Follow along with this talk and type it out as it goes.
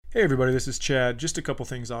Hey everybody, this is Chad. Just a couple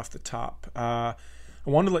things off the top. I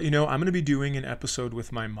wanted to let you know I'm going to be doing an episode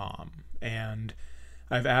with my mom, and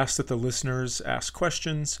I've asked that the listeners ask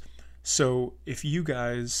questions. So if you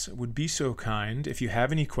guys would be so kind, if you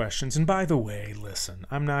have any questions, and by the way, listen,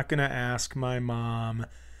 I'm not going to ask my mom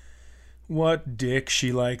what dick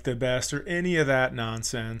she liked the best or any of that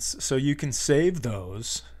nonsense, so you can save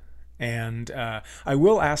those. And I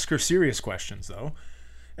will ask her serious questions, though.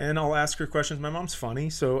 And I'll ask her questions. My mom's funny,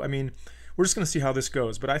 so, I mean, we're just going to see how this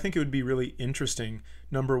goes. But I think it would be really interesting,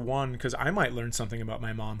 number one, because I might learn something about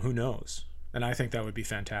my mom. Who knows? And I think that would be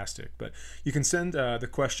fantastic. But you can send the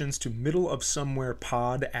questions to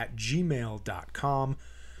middleofsomewherepod@gmail.com,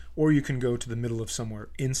 or you can go to the Middle of Somewhere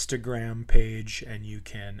Instagram page, and you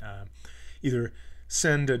can either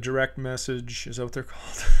send a direct message. Is that what they're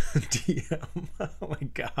called? DM. Oh my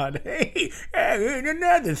God. Hey, and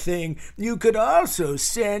another thing, you could also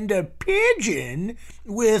send a pigeon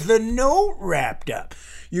with a note wrapped up.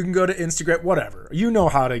 You can go to Instagram, whatever. You know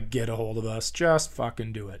how to get a hold of us. Just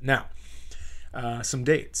fucking do it. Now, some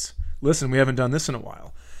dates. Listen, we haven't done this in a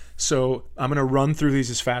while, so I'm going to run through these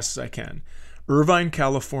as fast as I can. Irvine,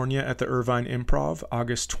 California at the Irvine Improv,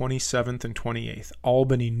 August 27th and 28th.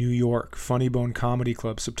 Albany, New York, Funny Bone Comedy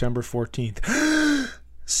Club, September 14th.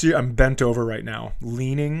 See, I'm bent over right now,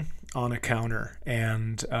 leaning on a counter,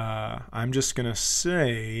 and I'm just going to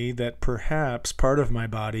say that perhaps part of my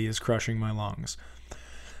body is crushing my lungs.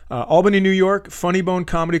 Albany, New York, Funny Bone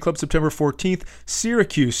Comedy Club, September 14th.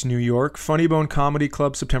 Syracuse, New York, Funny Bone Comedy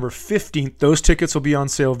Club, September 15th. Those tickets will be on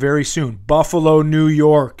sale very soon. Buffalo, New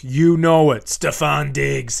York, you know it. Stefan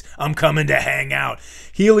Diggs, I'm coming to hang out.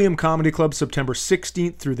 Helium Comedy Club, September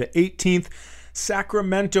 16th through the 18th.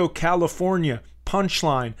 Sacramento, California,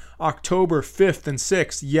 Punchline, October 5th and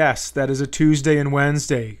 6th. Yes, that is a Tuesday and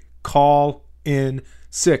Wednesday. Call in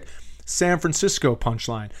sick. San Francisco,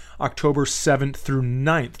 Punchline, October 7th through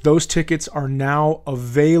 9th. Those tickets are now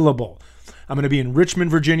available. I'm going to be in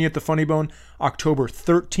Richmond, Virginia at the Funny Bone, October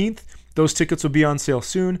 13th. Those tickets will be on sale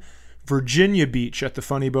soon. Virginia Beach at the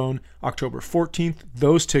Funny Bone, October 14th.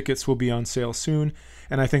 Those tickets will be on sale soon.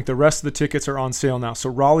 And I think the rest of the tickets are on sale now. So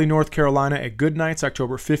Raleigh, North Carolina at Good Nights,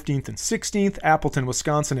 October 15th and 16th. Appleton,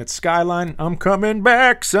 Wisconsin at Skyline. I'm coming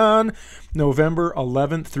back, son. November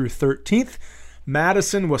 11th through 13th.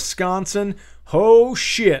 Madison, Wisconsin. Oh,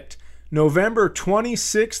 shit. November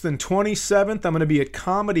 26th and 27th, I'm going to be at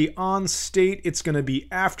Comedy on State. It's going to be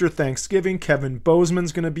after Thanksgiving. Kevin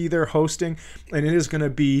Bozeman's going to be there hosting, and it is going to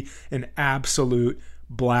be an absolute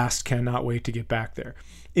blast. Cannot wait to get back there.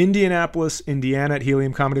 Indianapolis, Indiana at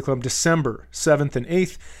Helium Comedy Club, December 7th and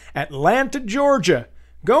 8th. Atlanta, Georgia.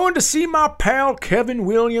 Going to see my pal Kevin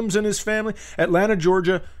Williams and his family. Atlanta,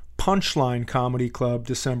 Georgia, Punchline Comedy Club,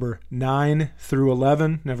 December 9 through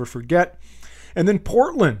 11. Never forget. And then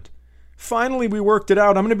Portland. Finally, we worked it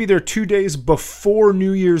out. I'm going to be there 2 days before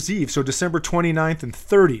New Year's Eve, so December 29th and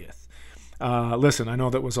 30th. Listen, I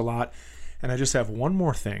know that was a lot, and I just have one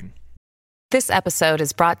more thing. This episode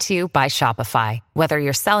is brought to you by Shopify. Whether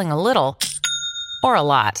you're selling a little or a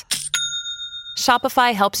lot,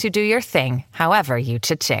 Shopify helps you do your thing, however you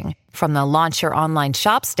cha-ching. From the launch your online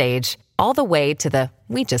shop stage, all the way to the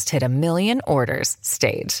we just hit 1 million orders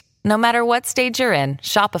stage. No matter what stage you're in,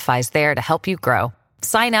 Shopify's there to help you grow.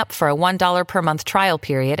 Sign up for a $1 per month trial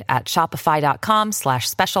period at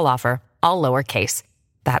shopify.com/special offer, all lowercase.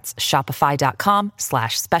 That's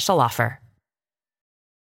shopify.com/special offer.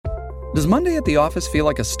 Does Monday at the office feel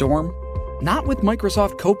like a storm? Not with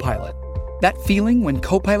Microsoft Copilot. That feeling when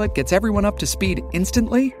Copilot gets everyone up to speed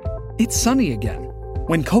instantly? It's sunny again.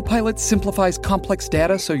 When Copilot simplifies complex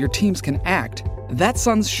data so your teams can act, that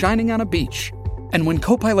sun's shining on a beach. And when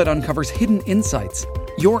Copilot uncovers hidden insights,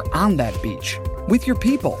 you're on that beach with your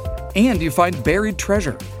people, and you find buried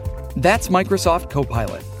treasure. That's Microsoft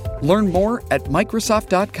Copilot. Learn more at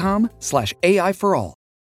Microsoft.com/AI for all.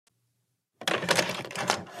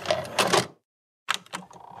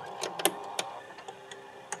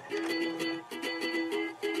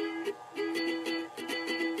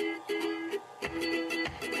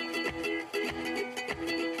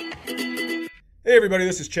 Hey everybody,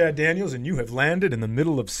 this is Chad Daniels, and you have landed in the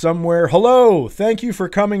middle of somewhere. Hello, thank you for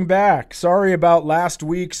coming back. Sorry about last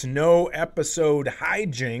week's no episode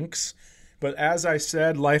hijinks, but as I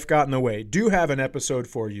said, life got in the way. Do have an episode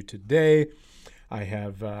for you today. I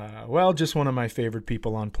have, just one of my favorite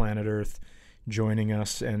people on planet Earth joining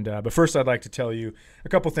us. But first, I'd like to tell you a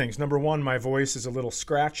couple things. Number one, my voice is a little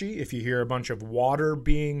scratchy. If you hear a bunch of water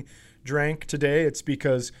being drank today, it's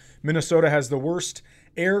because Minnesota has the worst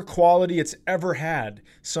air quality it's ever had.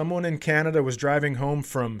 Someone in Canada was driving home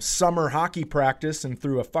from summer hockey practice and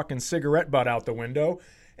threw a fucking cigarette butt out the window,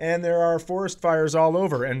 and there are forest fires all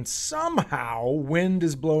over, and somehow wind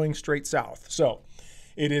is blowing straight south. So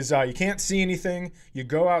it is, you can't see anything. You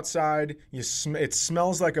go outside, it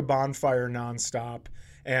smells like a bonfire nonstop.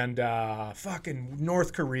 And fucking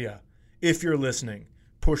North Korea, if you're listening,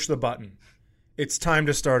 push the button. It's time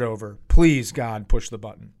to start over. Please, God, push the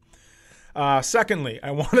button. Secondly,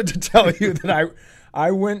 I wanted to tell you that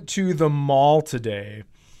I went to the mall today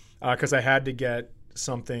because I had to get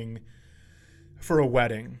something for a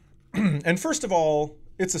wedding. And first of all,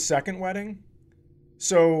 it's a second wedding.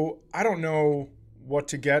 So I don't know what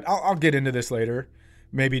to get. I'll get into this later,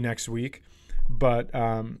 maybe next week. But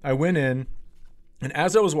I went in, and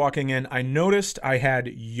as I was walking in, I noticed I had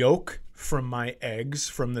yolk from my eggs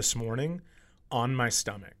from this morning on my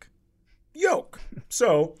stomach. Yolk.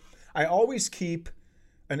 So I always keep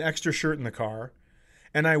an extra shirt in the car,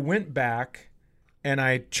 and I went back and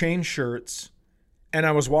I changed shirts, and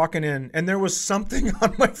I was walking in, and there was something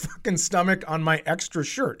on my fucking stomach on my extra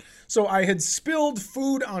shirt. So I had spilled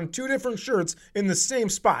food on 2 different shirts in the same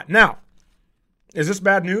spot. Now, is this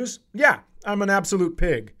bad news? Yeah, I'm an absolute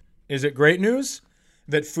pig. Is it great news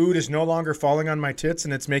that food is no longer falling on my tits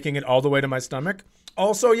and it's making it all the way to my stomach?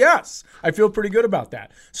 Also, yes, I feel pretty good about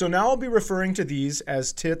that. So now I'll be referring to these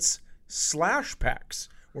as tits/pecs.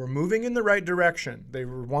 We're moving in the right direction. They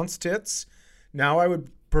were once tits. Now I would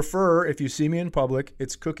prefer, if you see me in public,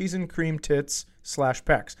 it's cookies and cream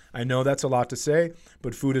tits/pecs. I know that's a lot to say,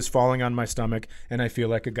 but food is falling on my stomach and I feel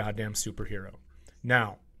like a goddamn superhero.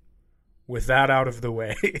 Now, with that out of the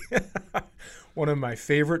way, one of my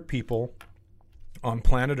favorite people on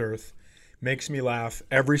planet Earth makes me laugh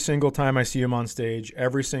every single time I see him on stage,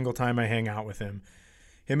 every single time I hang out with him.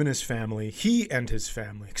 Him and his family,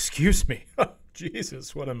 excuse me.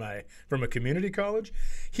 Jesus, what am I, from a community college?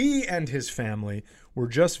 He and his family were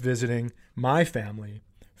just visiting my family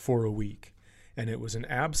for a week, and it was an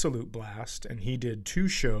absolute blast. And he did 2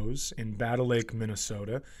 shows in Battle Lake,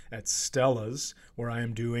 Minnesota at Stella's, where I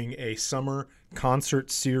am doing a summer concert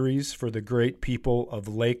series for the great people of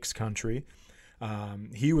Lakes Country.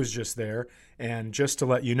 He was just there. And just to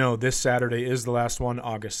let you know, this Saturday is the last one,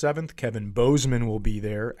 August 7th. Kevin Bozeman will be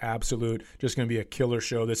there. Absolute. Just going to be a killer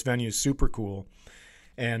show. This venue is super cool.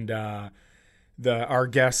 And our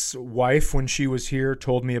guest's wife, when she was here,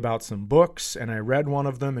 told me about some books, and I read one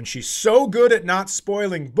of them. And she's so good at not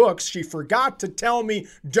spoiling books, she forgot to tell me,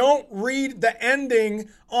 don't read the ending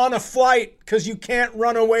on a flight because you can't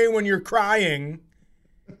run away when you're crying.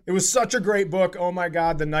 It was such a great book. Oh my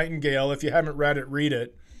God, The Nightingale. If you haven't read it, read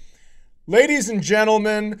it. Ladies and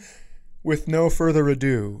gentlemen, with no further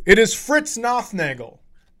ado, it is Fritz Nothnagel.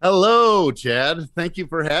 Hello, Chad. Thank you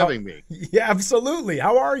for having me. Yeah, absolutely.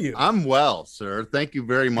 How are you? I'm well, sir. Thank you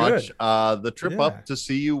very much. Good. The trip up to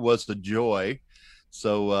see you was a joy.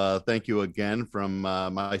 So thank you again from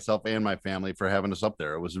myself and my family for having us up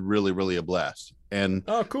there. It was really, really a blast. And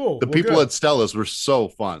cool. The people at Stella's were so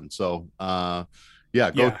fun. So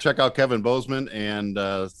check out Kevin Bozeman and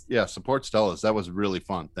support Stella's. That was really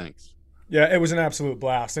fun. Thanks. Yeah, it was an absolute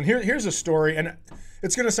blast. And here's a story, and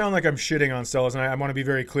it's going to sound like I'm shitting on Stella's, and I want to be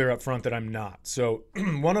very clear up front that I'm not. So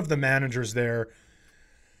one of the managers there,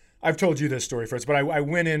 I've told you this story, Fritz, but I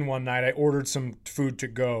went in one night, I ordered some food to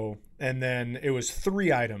go, and then it was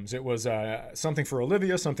 3 items. It was something for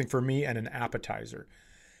Olivia, something for me, and an appetizer.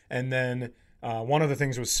 And then one of the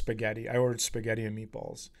things was spaghetti. I ordered spaghetti and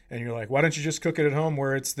meatballs. And you're like, why don't you just cook it at home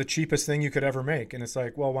where it's the cheapest thing you could ever make? And it's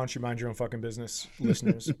like, well, why don't you mind your own fucking business,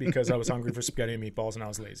 listeners? Because I was hungry for spaghetti and meatballs and I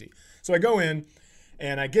was lazy. So I go in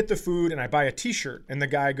and I get the food and I buy a t-shirt. And the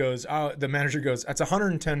guy goes, the manager goes, that's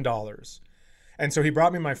 $110. And so he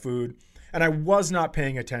brought me my food and I was not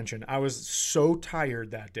paying attention. I was so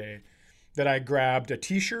tired that day that I grabbed a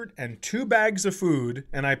t-shirt and 2 bags of food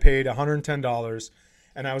and I paid $110.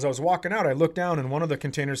 And as I was walking out, I looked down and one of the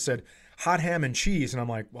containers said hot ham and cheese. And I'm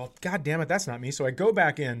like, well, God damn it, that's not me. So I go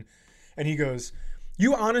back in and he goes,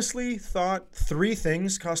 you honestly thought 3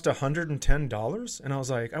 things cost $110? And I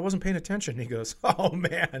was like, I wasn't paying attention. He goes, oh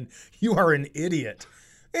man, you are an idiot.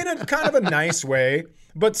 In a kind of a nice way,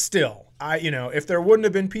 but still, if there wouldn't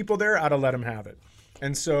have been people there, I'd have let him have it.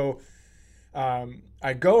 And so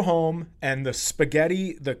I go home and the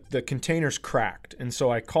spaghetti, the container's cracked. And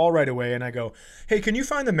so I call right away and I go, hey, can you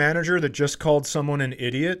find the manager that just called someone an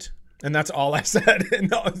idiot? And that's all I said. And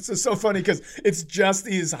no, it's just so funny because it's just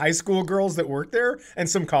these high school girls that work there and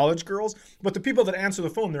some college girls. But the people that answer the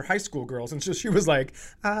phone, they're high school girls. And so she was like,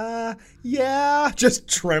 yeah, just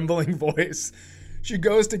trembling voice. She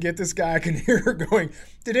goes to get this guy. I can hear her going,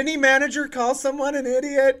 did any manager call someone an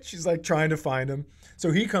idiot? She's like trying to find him.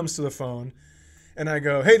 So he comes to the phone and I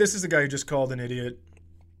go, hey, this is the guy who just called an idiot.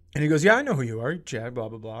 And he goes, yeah, I know who you are, Chad, blah,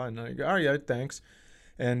 blah, blah. And I go, oh, yeah, thanks.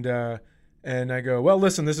 And I go, well,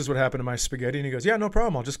 listen, this is what happened to my spaghetti. And he goes, yeah, no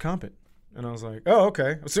problem. I'll just comp it. And I was like, oh,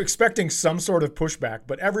 okay. I was expecting some sort of pushback,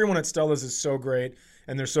 but everyone at Stella's is so great,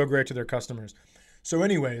 and they're so great to their customers. So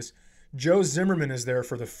anyways, Joe Zimmerman is there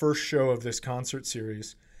for the first show of this concert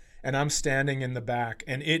series, and I'm standing in the back,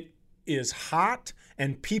 and it is hot,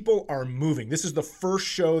 and people are moving. This is the first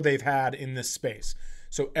show they've had in this space.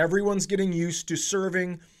 So everyone's getting used to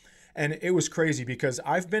serving. And it was crazy because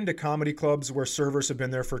I've been to comedy clubs where servers have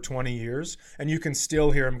been there for 20 years, and you can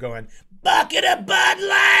still hear them going, bucket of Bud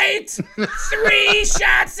Light, 3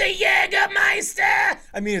 shots of Jägermeister.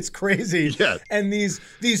 I mean, it's crazy. Yes. And these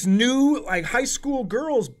new, like, high school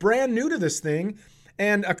girls, brand new to this thing,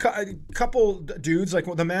 and a couple dudes, like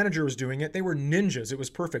the manager was doing it, they were ninjas. It was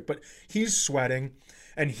perfect. But he's sweating.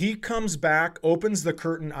 And he comes back, opens the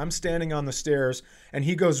curtain. I'm standing on the stairs, and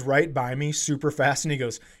he goes right by me super fast, and he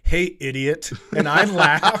goes, hey, idiot. And I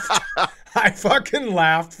laughed. I fucking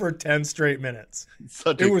laughed for 10 straight minutes.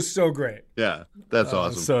 It was so great. Yeah, that's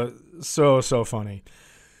awesome. So funny.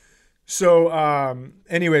 So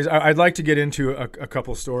anyways, I'd like to get into a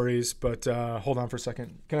couple stories, but hold on for a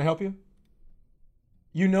second. Can I help you?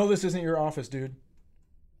 You know this isn't your office, dude.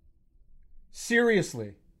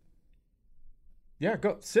 Seriously. Yeah,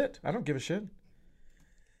 go sit. I don't give a shit.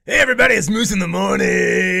 Hey, everybody, it's Moose in the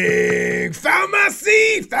morning. Found my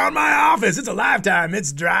seat, found my office. It's a lifetime.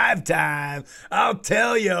 It's drive time. I'll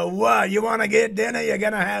tell you what, you want to get dinner, you're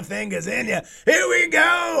going to have fingers in you. Here we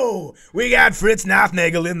go. We got Fritz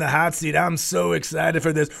Nafnagel in the hot seat. I'm so excited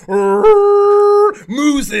for this.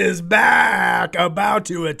 Moose is back, about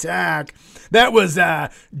to attack. That was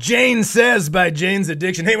Jane Says by Jane's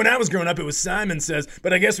Addiction. Hey, when I was growing up, it was Simon Says,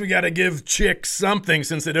 but I guess we got to give chicks something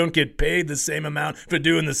since they don't get paid the same amount for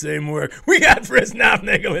doing the same work. We got Fritz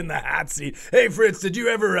Nafnagel in the hot seat. Hey, Fritz, did you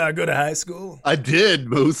ever go to high school? I did,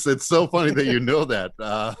 Moose. It's so funny that you know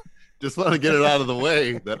that. Just want to get it out of the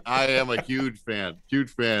way that I am a huge fan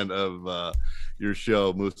of your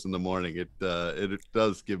show, Moose in the Morning. It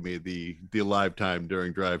does give me the live time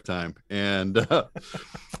during drive time. And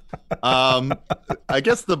I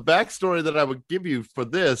guess the backstory that I would give you for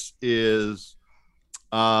this is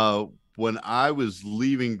when I was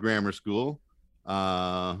leaving grammar school,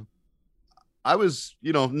 I was,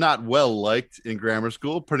 not well liked in grammar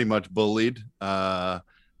school, pretty much bullied.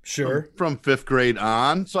 Sure. From 5th grade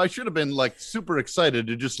on. So I should have been like super excited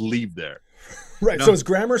to just leave there. Right. So is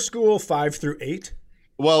grammar school 5 through 8?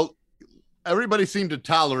 Well, everybody seemed to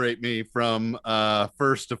tolerate me from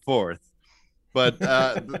 1st to 4th, but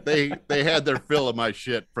they had their fill of my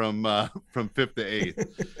shit from 5th to 8th.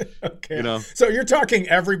 Okay. So you're talking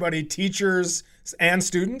everybody, teachers and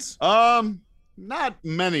students? Not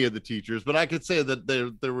many of the teachers, but I could say that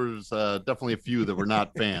there was definitely a few that were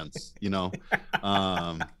not fans,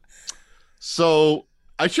 So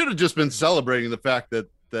I should have just been celebrating the fact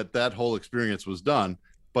that whole experience was done.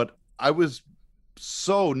 But I was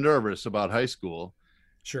so nervous about high school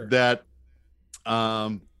that,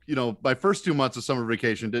 my first 2 months of summer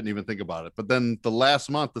vacation, didn't even think about it. But then the last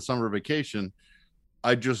month of summer vacation,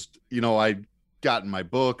 I just, I'd gotten my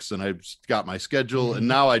books and I got my schedule. And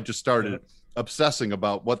now I just started obsessing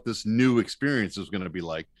about what this new experience was going to be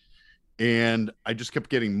like. And I just kept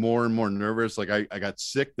getting more and more nervous. Like I got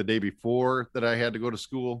sick the day before that I had to go to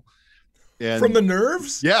school. And from the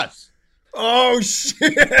nerves? Yes. Oh,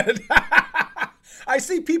 shit. I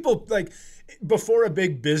see people like before a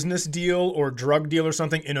big business deal or drug deal or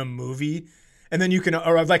something in a movie. And then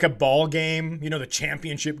or like a ball game, the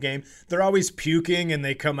championship game, they're always puking and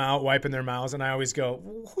they come out wiping their mouths. And I always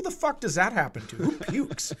go, who the fuck does that happen to? Who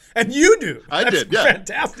pukes? And you do. I did, yeah.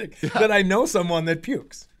 Fantastic that I know someone that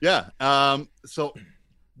pukes. Yeah. So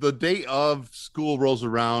the day of school rolls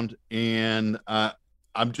around and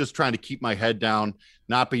I'm just trying to keep my head down,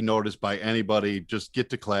 not be noticed by anybody, just get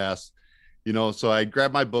to class, So I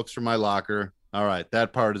grabbed my books from my locker. All right,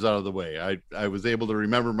 that part is out of the way. I was able to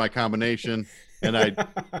remember my combination, and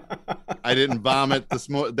I didn't vomit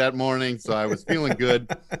that morning, so I was feeling good.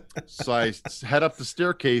 So I head up the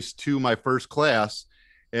staircase to my first class,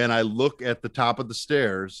 and I look at the top of the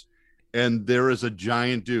stairs, and there is a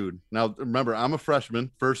giant dude. Now, remember, I'm a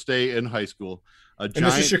freshman, first day in high school. And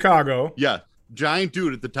this is Chicago. Yeah, giant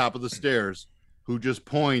dude at the top of the stairs who just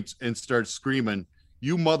points and starts screaming,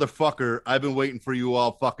 "You motherfucker, I've been waiting for you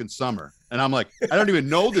all fucking summer." And I'm like, I don't even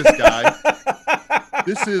know this guy.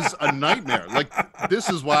 This is a nightmare. Like, this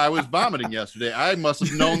is why I was vomiting yesterday. I must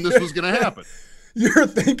have known this was going to happen. You're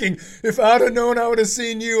thinking, if I'd have known I would have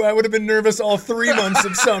seen you, I would have been nervous all 3 months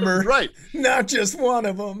of summer. Right. Not just one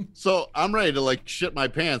of them. So I'm ready to, shit my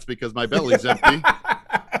pants because my belly's empty.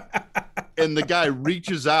 and the guy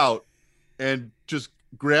reaches out and just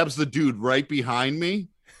grabs the dude right behind me.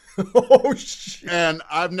 Oh shit. And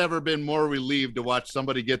I've never been more relieved to watch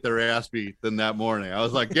somebody get their ass beat than that morning. I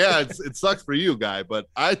was like, yeah, it sucks for you, guy, but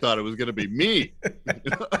I thought it was going to be me.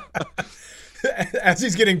 As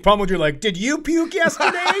he's getting pummeled, you're like, did you puke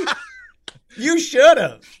yesterday? You should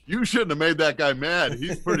have. You shouldn't have made that guy mad.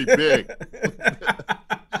 He's pretty big.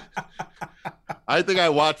 I think I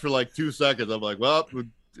watched for like 2 seconds. I'm like, well,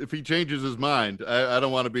 if he changes his mind, I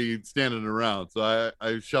don't want to be standing around. So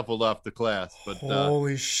I shuffled off to class. But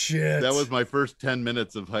holy shit. That was my first 10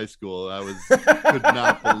 minutes of high school. Could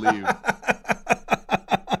not believe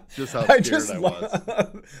just how scared I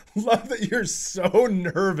was. Love that you're so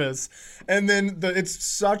nervous. And then it's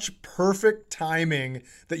such perfect timing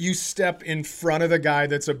that you step in front of the guy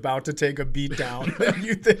that's about to take a beat down and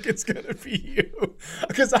you think it's going to be you.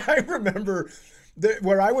 Because I remember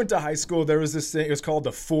where I went to high school, there was this thing, it was called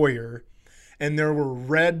the foyer, and there were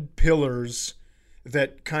red pillars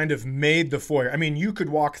that kind of made the foyer. I mean, you could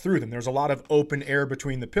walk through them. There's a lot of open air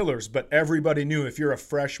between the pillars, but everybody knew if you're a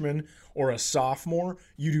freshman or a sophomore,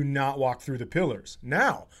 you do not walk through the pillars.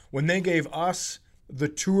 Now, when they gave us the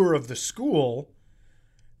tour of the school,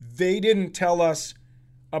 they didn't tell us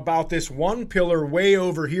about this one pillar way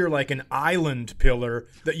over here, like an island pillar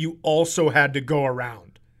that you also had to go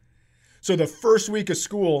around. So the first week of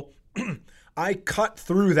school, I cut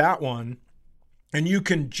through that one, and you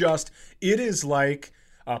can it is like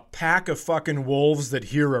a pack of fucking wolves that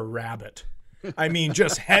hear a rabbit. I mean,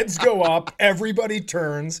 just heads go up, everybody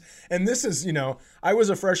turns, and this is, I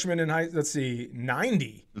was a freshman in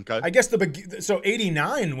 90. Okay. I guess so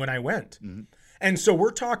 89 when I went. Mm-hmm. And so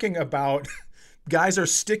we're talking about guys are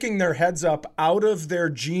sticking their heads up out of their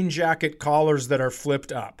jean jacket collars that are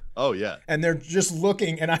flipped up. Oh, yeah. And they're just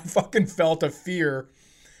looking, and I fucking felt a fear.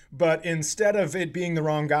 But instead of it being the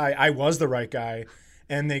wrong guy, I was the right guy.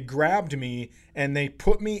 And they grabbed me, and they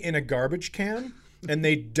put me in a garbage can, and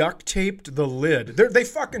they duct taped the lid.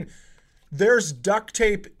 There's duct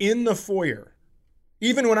tape in the foyer.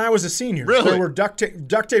 Even when I was a senior, really? There were duct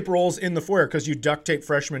tape rolls in the foyer because you duct tape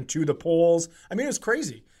freshmen to the poles. I mean, it was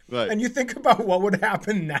crazy. Right. And you think about what would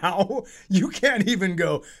happen now, you can't even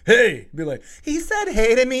go, hey, be like, he said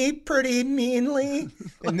hey to me pretty meanly,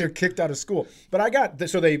 and they're kicked out of school. But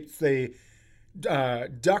they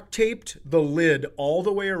duct taped the lid all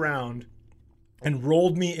the way around and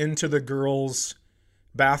rolled me into the girls'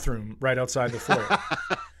 bathroom right outside the foyer.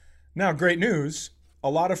 Now, great news. A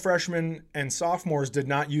lot of freshmen and sophomores did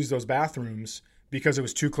not use those bathrooms because it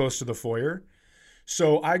was too close to the foyer.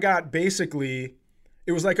 So I got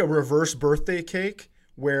it was like a reverse birthday cake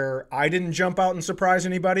where I didn't jump out and surprise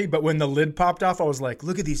anybody, but when the lid popped off, I was like,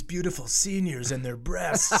 look at these beautiful seniors and their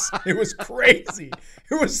breasts. It was crazy.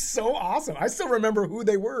 It was so awesome. I still remember who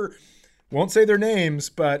they were. Won't say their names,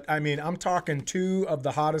 but I mean, I'm talking 2 of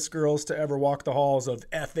the hottest girls to ever walk the halls of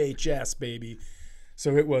FHS, baby.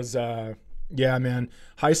 So it was, yeah, man.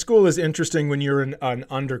 High school is interesting when you're an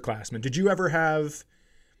underclassman. Did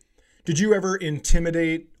you ever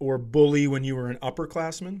intimidate or bully when you were an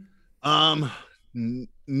upperclassman?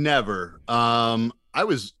 Never. I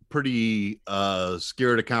was pretty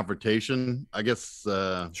scared of confrontation, I guess.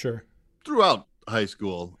 Sure. Throughout high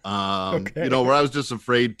school, okay. Where I was just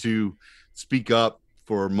afraid to speak up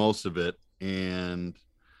for most of it. And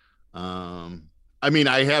I mean,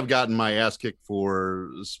 I have gotten my ass kicked for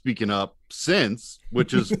speaking up since,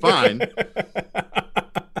 which is fine.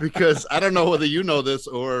 Because I don't know whether you know this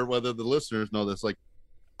or whether the listeners know this. Like,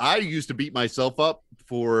 I used to beat myself up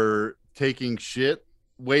for taking shit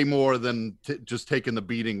way more than just taking the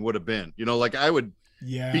beating would have been. Like I would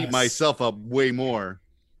beat myself up way more.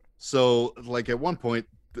 So, like, at one point,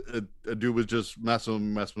 a dude was just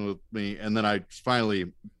messing with me, and then I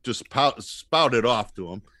finally just spouted off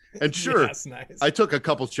to him. And sure, yes, nice. I took a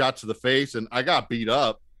couple shots to the face, and I got beat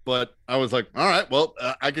up. But I was like, all right, well,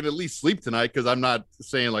 I can at least sleep tonight because I'm not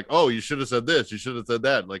saying like, oh, you should have said this, you should have said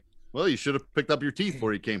that. Like, well, you should have picked up your teeth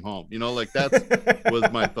before you came home. Like that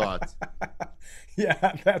was my thoughts.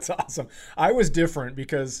 Yeah, that's awesome. I was different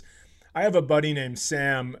because I have a buddy named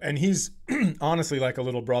Sam, and he's honestly like a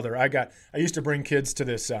little brother. I used to bring kids to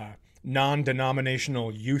this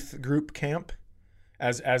non-denominational youth group camp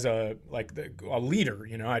as a leader.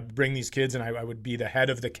 I'd bring these kids, and I would be the head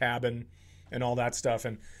of the cabin and all that stuff.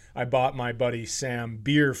 And I bought my buddy Sam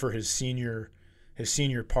beer for his senior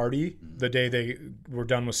party the day they were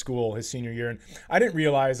done with school, his senior year. And I didn't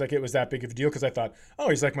realize like it was that big of a deal because I thought, oh,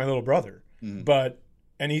 he's like my little brother. Mm-hmm.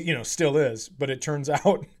 And he, still is. But it turns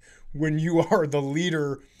out when you are the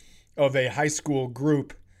leader of a high school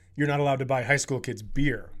group, you're not allowed to buy high school kids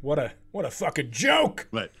beer. What a fucking joke.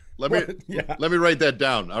 Right. Let me write that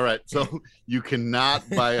down. All right. So you cannot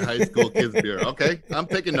buy a high school kids beer. Okay. I'm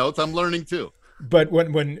taking notes. I'm learning too. But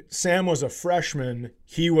when Sam was a freshman,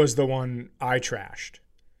 he was the one I trashed.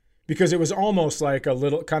 Because it was almost like a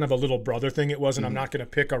little brother thing. It wasn't, I'm not going to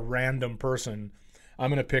pick a random person. I'm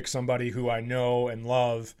going to pick somebody who I know and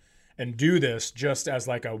love and do this just as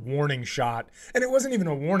like a warning shot. And it wasn't even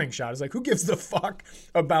a warning shot. It's like, who gives the fuck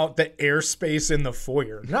about the airspace in the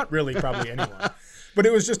foyer? Not really, probably anyone. But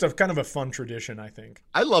it was just a kind of a fun tradition, I think.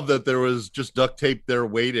 I love that there was just duct tape there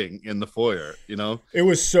waiting in the foyer, It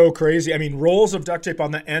was so crazy. I mean, rolls of duct tape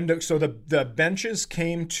on the end. So the benches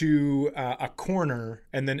came to a corner,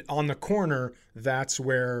 and then on the corner, that's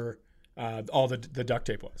where all the duct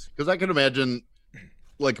tape was. Because I can imagine,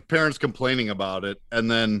 like, parents complaining about it, and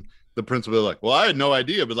then the principal will be like, well, I had no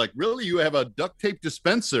idea, but like, really, you have a duct tape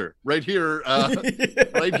dispenser right here,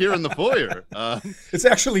 right here in the foyer. It's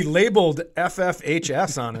actually labeled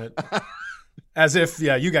FFHS on it, as if,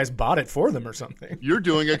 you guys bought it for them or something. You're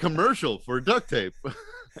doing a commercial for duct tape.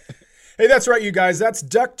 Hey, that's right, you guys. That's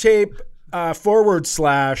duct tape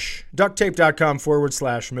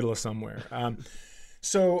ducttape.com/middle of somewhere.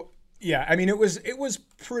 So yeah, I mean, it was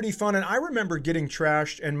pretty fun, and I remember getting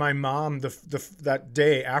trashed, and my mom that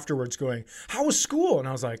day afterwards going, "How was school?" And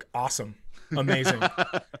I was like, "Awesome, amazing."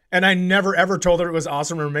 And I never ever told her it was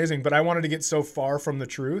awesome or amazing, but I wanted to get so far from the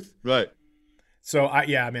truth. Right. So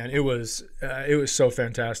man, it was so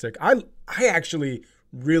fantastic. I actually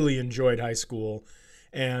really enjoyed high school,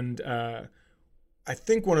 and I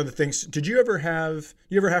think one of the things. Did you ever have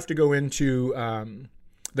to go into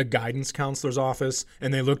the guidance counselor's office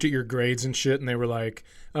and they looked at your grades and shit and they were like,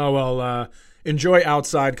 oh, well, enjoy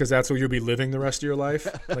outside because that's where you'll be living the rest of your life?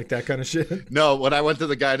 Like that kind of shit? No, when I went to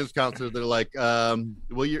the guidance counselor, they're like, well,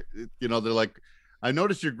 they're like, I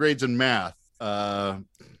noticed your grades in math.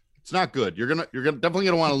 It's not good. You're definitely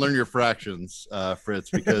gonna want to learn your fractions,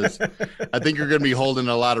 Fritz, because I think you're gonna be holding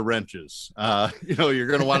a lot of wrenches. You're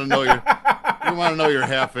gonna want to know your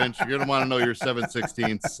half inch. You're gonna want to know your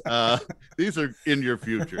 7/16. These are in your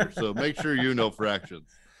future, so make sure you know fractions.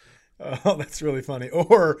 Oh, that's really funny.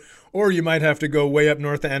 Or you might have to go way up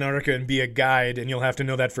north to Antarctica and be a guide, and you'll have to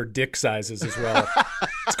know that for dick sizes as well.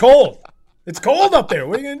 It's cold. It's cold up there.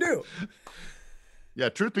 What are you gonna do? Yeah,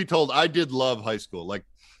 truth be told, I did love high school. Like,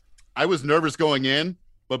 I was nervous going in,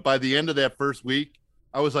 but by the end of that first week,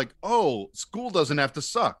 I was like, oh, school doesn't have to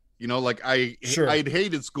suck. I'd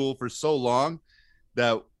hated school for so long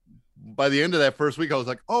that by the end of that first week, I was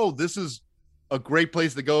like, oh, this is a great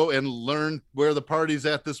place to go and learn where the party's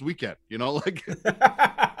at this weekend.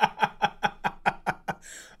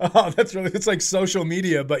 Oh, it's like social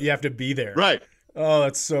media, but you have to be there. Right. Oh,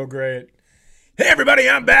 that's so great. Hey, everybody,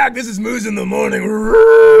 I'm back. This is Moose in the Morning.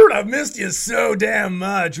 I've missed you so damn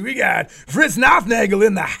much. We got Fritz Nothnagel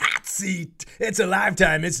in the hot seat. It's a live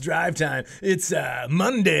time. It's drive time. It's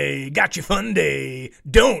Monday. Got you fun day.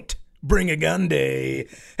 Don't bring a gun day.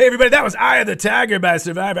 Hey, everybody, that was Eye of the Tiger by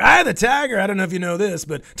Survivor. Eye of the Tiger, I don't know if you know this,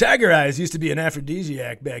 but tiger eyes used to be an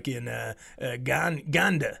aphrodisiac back in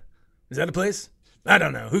Uganda. Is that a place? I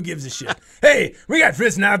don't know. Who gives a shit? Hey, we got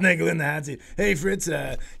Fritz Nothnagel in the hot seat. Hey, Fritz,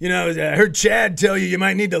 I heard Chad tell you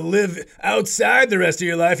might need to live outside the rest of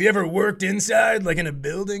your life. You ever worked inside, like in a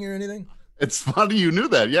building or anything? It's funny you knew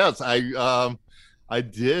that. Yes, I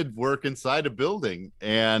did work inside a building,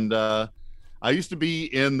 and I used to be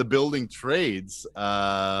in the building trades.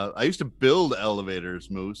 I used to build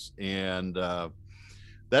elevators, Moose, and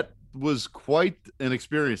that was quite an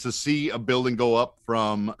experience to see a building go up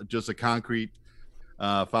from just a concrete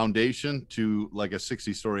foundation to like a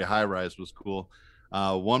 60-story high-rise was cool.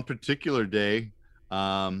 One particular day,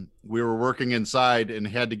 we were working inside and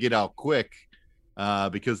had to get out quick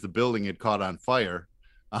because the building had caught on fire.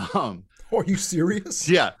 Are you serious?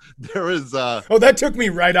 Yeah, there was. Oh, that took me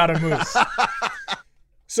right out of Moose.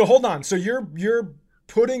 So hold on. So you're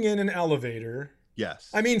putting in an elevator. Yes.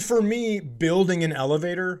 I mean, for me, building an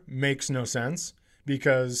elevator makes no sense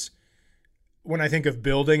because when I think of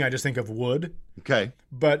building, I just think of wood. Okay.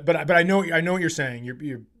 But I know what you're saying.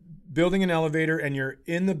 You're building an elevator and you're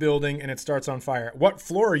in the building and it starts on fire. What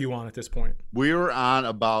floor are you on at this point? We were on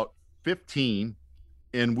about 15,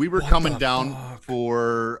 and we were coming down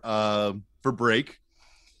for break.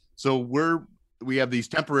 So we have these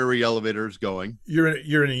temporary elevaters going.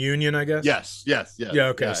 You're in a union, I guess. Yes. Yeah.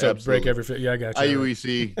 Okay. Yeah, so absolutely. Break every. Yeah, I got you.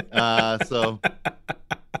 IUEC.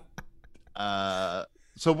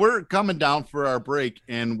 So we're coming down for our break,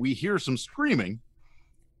 and we hear some screaming,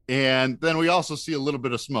 and then we also see a little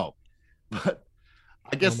bit of smoke. But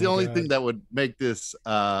I guess the only thing that would make this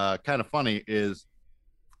kind of funny is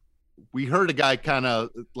we heard a guy kind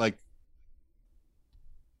of like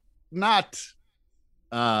not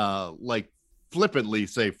like flippantly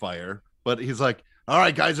say fire, but he's like, all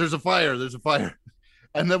right, guys, there's a fire.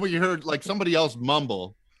 And then we heard like somebody else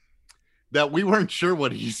mumble that we weren't sure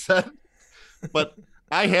what he said, but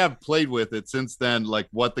I have played with it since then, like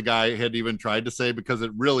what the guy had even tried to say, because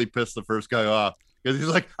it really pissed the first guy off, because he's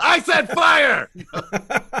like, I said fire.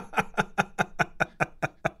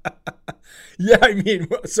 Yeah, I mean,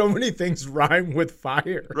 so many things rhyme with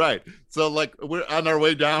fire. Right. So, like, we're on our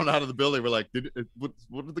way down out of the building. We're like,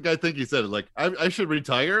 what did the guy think he said? Like, I should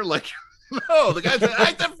retire? Like, no, the guy said,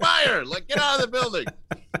 I said fire. Like, get out of the building.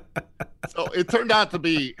 So it turned out to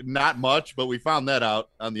be not much, but we found that out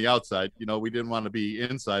on the outside. You know, we didn't want to be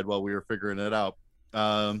inside while we were figuring it out.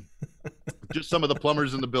 Just some of the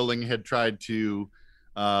plumbers in the building had tried to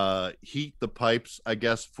heat the pipes, I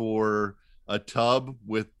guess, for a tub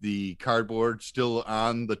with the cardboard still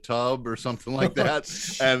on the tub or something like that.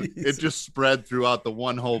 And it just spread throughout the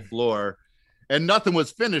one whole floor, and nothing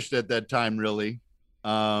was finished at that time, really.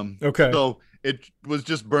 Okay. So it was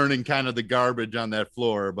just burning kind of the garbage on that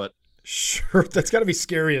floor, but sure, that's got to be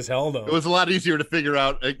scary as hell, though. it was a lot easier to figure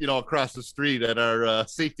out, you know, across the street at our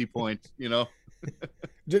safety point, you know.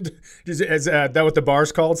 Is that what the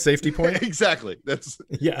bar's called? Safety point? Exactly. That's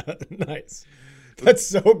yeah, nice. That's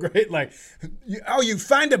so great. Like, you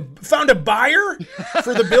found a buyer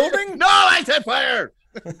for the building? No, I said fire.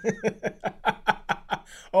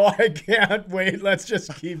 Oh, I can't wait. Let's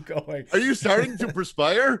just keep going. Are you starting to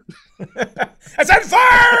perspire? I said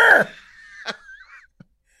fire!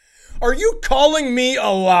 Are you calling me a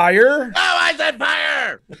liar? No, I said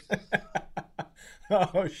fire.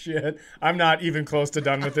 Oh, shit. I'm not even close to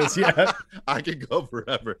done with this yet. I could go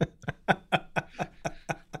forever.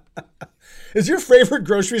 Is your favorite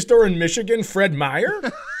grocery store in Michigan Fred Meyer? No,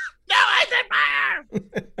 I said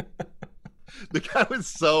fire. The guy was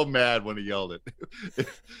so mad when he yelled it.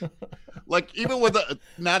 Like, even with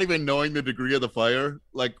not even knowing the degree of the fire,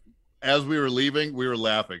 like, as we were leaving, we were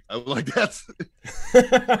laughing. I was like, that's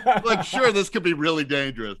like, sure, this could be really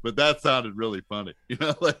dangerous, but that sounded really funny. You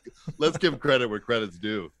know, like, let's give credit where credit's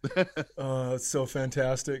due. Oh, it's so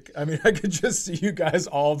fantastic. I mean, I could just see you guys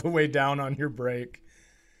all the way down on your break.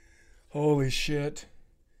 Holy shit.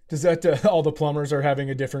 Does that, all the plumbers are having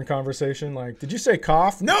a different conversation? Like, did you say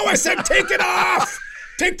cough? No, I said take it off!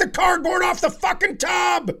 Take the cardboard off the fucking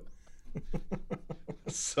tub!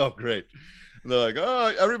 So great. And they're like,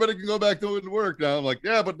 oh, everybody can go back to work now. I'm like,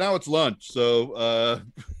 yeah, but now it's lunch, so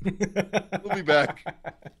we'll be back.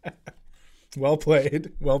 Well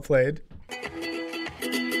played. Well played.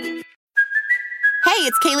 Hey,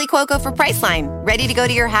 it's Kaylee Cuoco for Priceline. Ready to go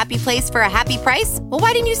to your happy place for a happy price? Well,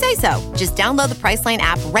 why didn't you say so? Just download the Priceline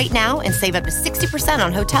app right now and save up to 60%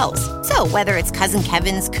 on hotels. So whether it's Cousin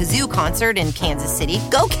Kevin's Kazoo Concert in Kansas City,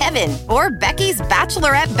 go Kevin, or Becky's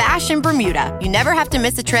Bachelorette Bash in Bermuda, you never have to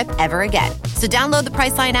miss a trip ever again. So download the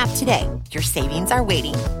Priceline app today. Your savings are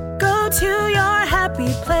waiting. Go to your happy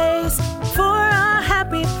place for a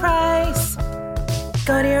happy price.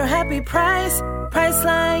 Go to your happy price,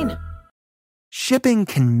 Priceline. Shipping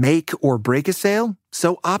can make or break a sale,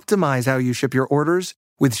 so optimize how you ship your orders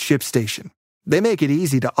with ShipStation. They make it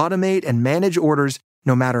easy to automate and manage orders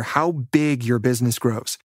no matter how big your business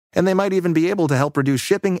grows. And they might even be able to help reduce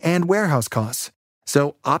shipping and warehouse costs.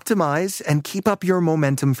 So optimize and keep up your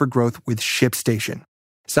momentum for growth with ShipStation.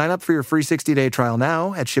 Sign up for your free 60-day trial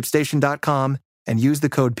now at ShipStation.com and use the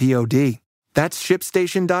code POD. That's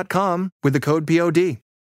ShipStation.com with the code POD.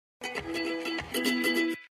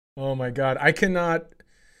 Oh my God. I cannot.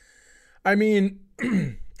 I mean,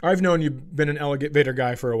 I've known you've been an elevator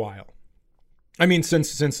guy for a while. I mean,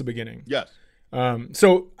 since the beginning. Yes.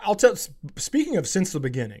 So I'll tell, speaking of since the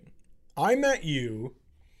beginning, I met you.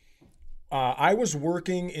 I was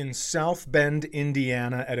working in South Bend,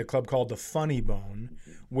 Indiana at a club called the Funny Bone,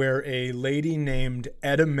 where a lady named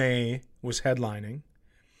Etta May was headlining.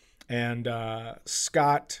 And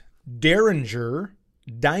Scott Deininger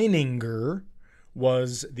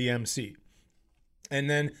was the MC. And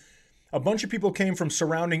then a bunch of people came from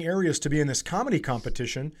surrounding areas to be in this comedy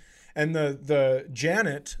competition. And the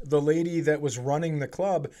Janet, the lady that was running the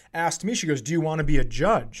club, asked me, she goes, do you want to be a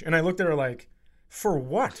judge? And I looked at her like, for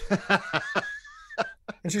what?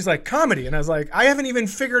 And she's like, comedy. And I was like, I haven't even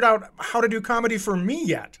figured out how to do comedy for me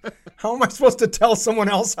yet. How am I supposed to tell someone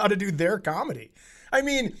else how to do their comedy? I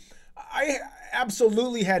mean, I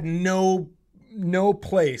absolutely had no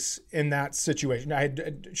place in that situation. I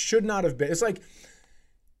should not have been. It's like,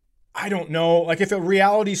 I don't know, like if a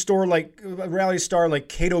reality star like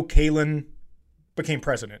Kato Kaelin became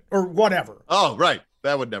president or whatever. Oh, right.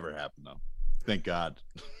 That would never happen, though. Thank God.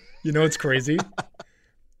 You know, it's crazy.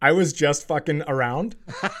 I was just fucking around.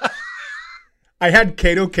 I had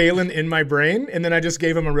Kato Kaelin in my brain, and then I just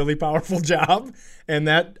gave him a really powerful job. And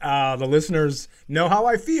that the listeners know how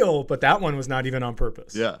I feel, but that one was not even on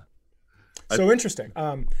purpose. Yeah. So interesting.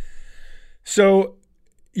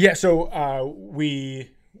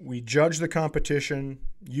 We judged the competition.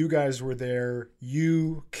 You guys were there.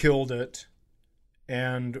 You killed it.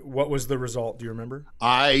 And what was the result? Do you remember?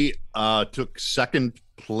 I took second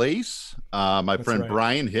place. My friend right.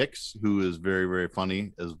 Brian Hicks, who is very, very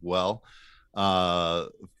funny as well,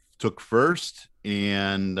 took first.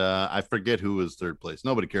 And I forget who was third place.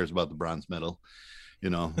 Nobody cares about the bronze medal.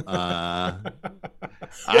 I'll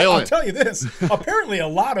tell you this. Apparently a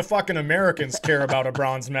lot of fucking Americans care about a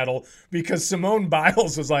bronze medal, because Simone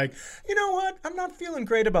Biles was like, you know what? I'm not feeling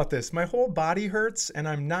great about this. My whole body hurts and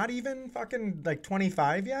I'm not even fucking like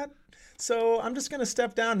 25 yet. So I'm just going to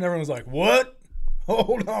step down. And everyone was like, what?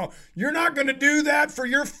 Hold on. You're not going to do that for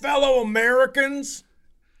your fellow Americans?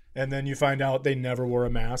 And then you find out they never wore a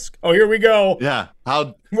mask. Oh, here we go. Yeah.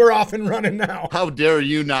 We're off and running now. How dare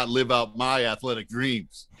you not live out my athletic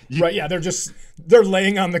dreams? Right, yeah, they're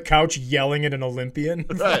laying on the couch yelling at an Olympian.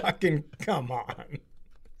 Right. Fucking come on.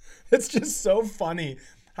 It's just so funny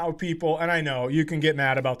how people, and I know you can get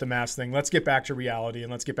mad about the mask thing. Let's get back to reality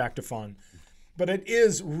and let's get back to fun. But it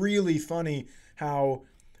is really funny how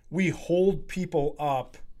we hold people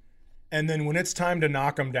up, and then when it's time to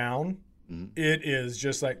knock them down, it is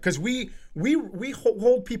just like, because we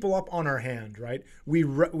hold people up on our hand, right?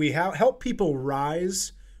 We help people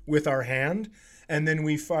rise with our hand, and then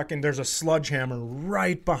there's a sledgehammer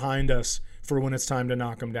right behind us for when it's time to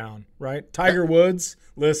knock them down, right? Tiger Woods,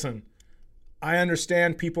 listen, I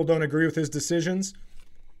understand people don't agree with his decisions.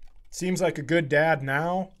 Seems like a good dad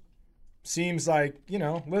now. Seems like,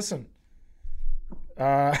 listen.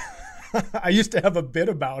 I used to have a bit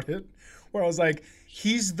about it where I was like,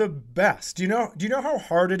 he's the best. Do you know how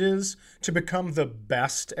hard it is to become the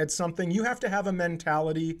best at something? You have to have a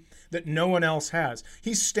mentality that no one else has.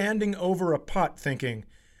 He's standing over a putt thinking,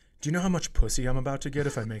 do you know how much pussy I'm about to get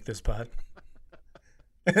if I make this putt?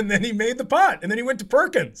 And then he made the putt, and then he went to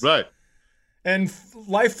Perkins. Right. And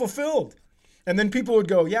life fulfilled. And then people would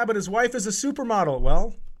go, yeah, but his wife is a supermodel.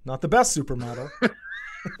 Well, not the best supermodel.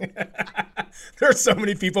 There are so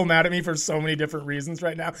many people mad at me for so many different reasons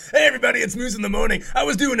right now. Hey, everybody, it's Moose in the Morning. I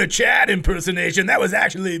was doing a Chad impersonation. That was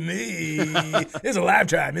actually me. It's a live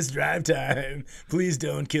time. It's drive time. Please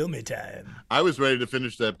don't kill me time. I was ready to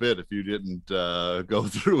finish that bit if you didn't go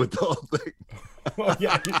through with the whole thing. Well,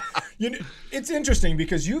 yeah. It's interesting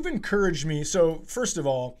because you've encouraged me. So, first of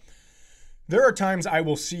all, there are times I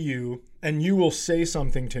will see you and you will say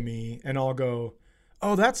something to me and I'll go,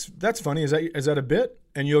 oh, that's funny. Is that a bit?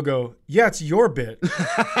 And you'll go, yeah, it's your bit.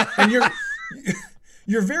 And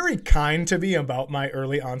you're very kind to me about my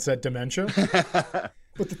early onset dementia.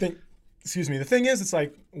 But the thing is, it's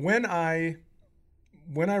like when I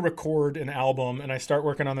record an album and I start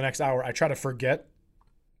working on the next hour, I try to forget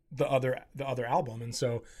the other album. And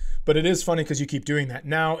so, but it is funny because you keep doing that.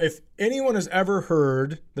 Now, if anyone has ever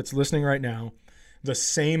heard, that's listening right now, the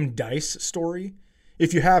Same Dice story,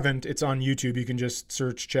 if you haven't, it's on YouTube. You can just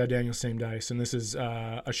search Chad Daniels Same Dice, and this is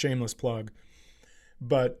a shameless plug.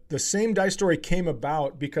 But the Same Dice story came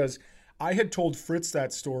about because I had told Fritz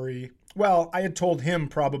that story. Well, I had told him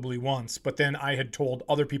probably once, but then I had told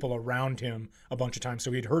other people around him a bunch of times,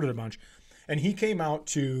 so he'd heard it a bunch. And he came out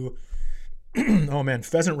to,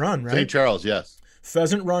 Pheasant Run, right? St. Charles, yes.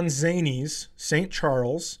 Pheasant Run Zanies, St.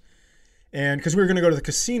 Charles. And because we were going to go to the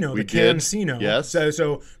casino, the Cancino. Yes.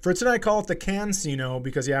 So Fritz and I call it the Cancino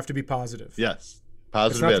because you have to be positive. Yes.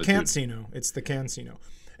 Positive attitude. It's not the Cancino. It's the Cancino.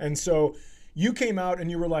 And so you came out and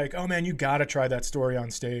you were like, oh, man, you got to try that story on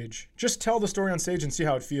stage. Just tell the story on stage and see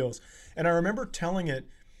how it feels. And I remember telling it,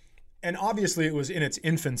 and obviously it was in its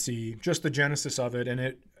infancy, just the genesis of it.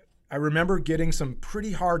 And I remember getting some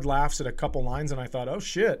pretty hard laughs at a couple lines, and I thought, oh,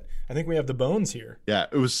 shit, I think we have the bones here. Yeah,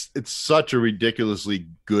 it's such a ridiculously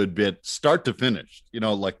good bit, start to finish.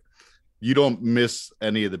 Like you don't miss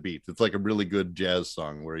any of the beats. It's like a really good jazz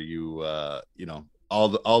song where you, all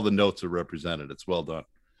the notes are represented. It's well done.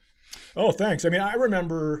 Oh, thanks. I mean, I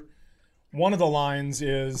remember one of the lines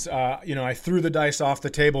is, I threw the dice off the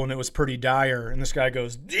table, and it was pretty dire. And this guy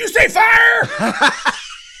goes, "Do you say fire?"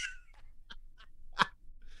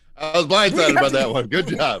 I was blindsided by that one. Good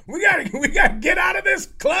job. We gotta get out of this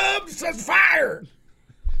club. Says fire.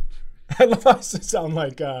 I love how I sound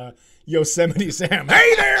like Yosemite Sam.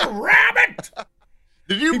 Hey there, rabbit!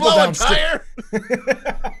 Did you blow a tire?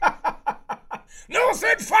 No, I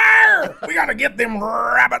said fire. We gotta get them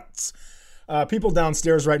rabbits. People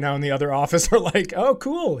downstairs right now in the other office are like, "Oh,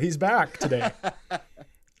 cool, he's back today."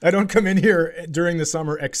 I don't come in here during the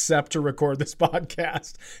summer except to record this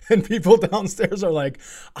podcast. And people downstairs are like,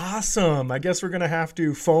 awesome. I guess we're going to have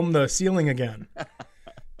to foam the ceiling again.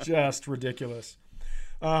 Just ridiculous.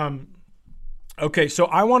 Okay, so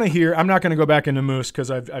I want to hear, I'm not going to go back into Moose because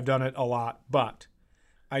I've done it a lot, but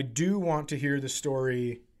I do want to hear the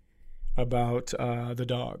story about the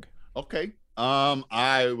dog. Okay.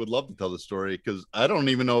 I would love to tell the story because I don't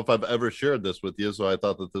even know if I've ever shared this with you. So I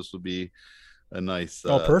thought that this would be a nice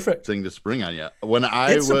perfect thing to spring on you.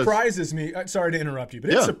 Surprises me. Sorry to interrupt you,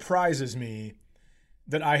 but it surprises me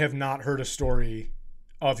that I have not heard a story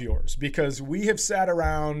of yours because we have sat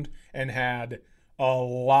around and had a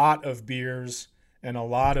lot of beers and a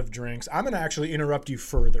lot of drinks. I'm going to actually interrupt you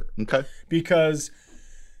further. Okay. Because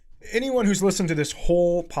anyone who's listened to this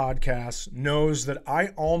whole podcast knows that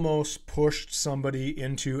I almost pushed somebody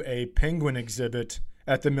into a penguin exhibit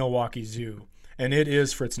at the Milwaukee Zoo, and it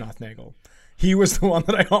is Fritz Nothnagel. He was the one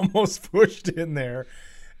that I almost pushed in there.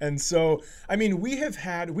 And so, I mean,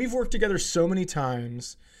 we've worked together so many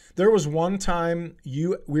times. There was one time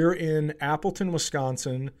we were in Appleton,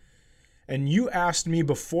 Wisconsin, and you asked me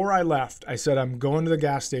before I left, I said, I'm going to the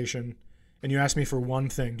gas station, and you asked me for one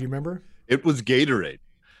thing. Do you remember? It was Gatorade.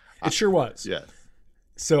 It sure was. Yeah.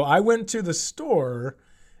 So I went to the store,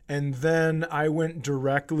 and then I went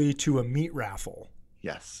directly to a meat raffle.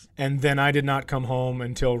 Yes. And then I did not come home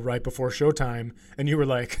until right before showtime. And you were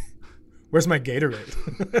like, where's my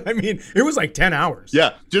Gatorade? I mean, it was like 10 hours.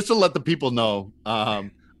 Yeah. Just to let the people know,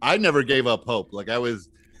 I never gave up hope. Like I was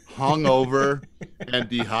hungover and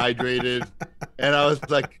dehydrated. And I was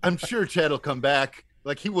like, I'm sure Chad will come back.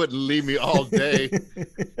 Like he wouldn't leave me all day.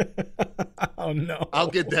 Oh, no. I'll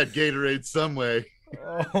get that Gatorade some way.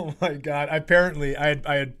 Oh my God! Apparently, I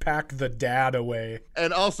had packed the dad away.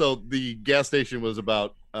 And also, the gas station was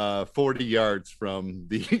about 40 yards from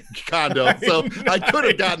the condo, so I could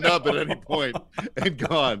have gotten up at any point and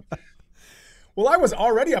gone. Well, I was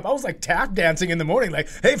already up. I was like tap dancing in the morning, like,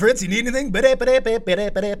 "Hey, Fritz, you need anything?"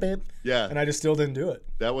 Yeah, and I just still didn't do it.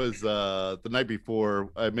 That was the night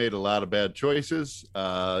before. I made a lot of bad choices,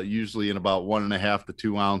 usually in about 1.5 to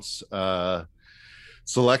 2 ounce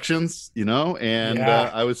selections, and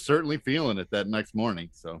I was certainly feeling it that next morning.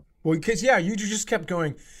 So well, because you just kept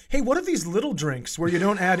going, hey, what are these little drinks where you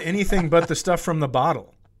don't add anything but the stuff from the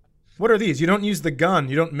bottle? What are these? You don't use the gun,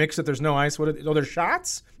 you don't mix it, there's no ice. What are they're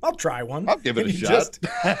shots? I'll try one. I'll give it a shot.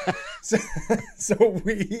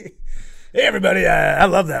 Hey everybody, I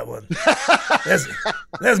love that one.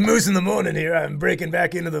 That's Moose in the morning here. I'm breaking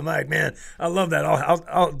back into the mic, man. I love that.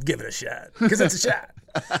 I'll give it a shot because it's a shot.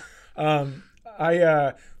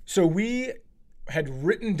 So we had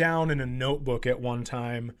written down in a notebook at one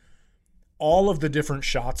time all of the different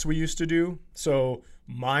shots we used to do. So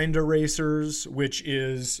Mind Erasers, which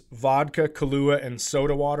is vodka, Kahlua, and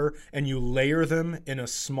soda water, and you layer them in a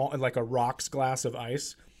small, like a rocks glass of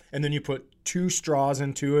ice, and then you put 2 straws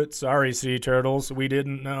into it. Sorry, sea turtles, we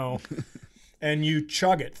didn't know. And you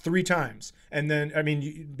chug it 3 times, and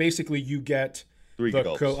then basically you get 3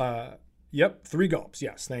 gulps. 3 gulps.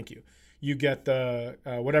 Yes, thank you. You get the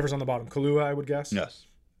whatever's on the bottom, Kahlua, I would guess. Yes.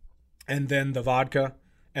 And then the vodka,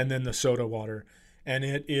 and then the soda water. And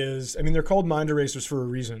it is, they're called Mind Erasers for a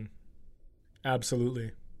reason.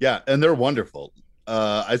 Absolutely. Yeah, and they're wonderful.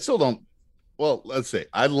 I still don't, let's say,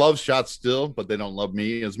 I love shots still, but they don't love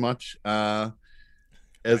me as much as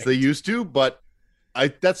they used to. But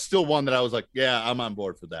that's still one that I was like, yeah, I'm on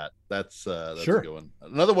board for that. That's sure. A good one.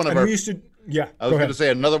 Another one of our, I was going to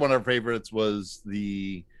say another one of our favorites was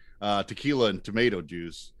the tequila and tomato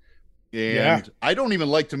juice. And I don't even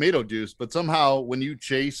like tomato juice, but somehow when you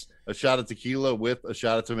chase a shot of tequila with a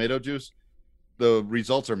shot of tomato juice, the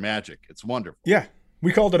results are magic. It's wonderful. Yeah.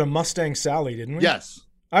 We called it a Mustang Sally, didn't we? Yes.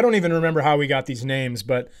 I don't even remember how we got these names,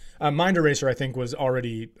 but Mind Eraser, I think, was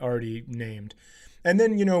already named. And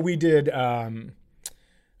then, we did,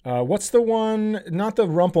 what's the one, not the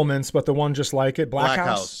Rumpelmints, but the one just like it, Black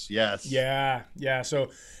House. Yes. Yeah. So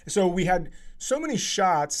we had so many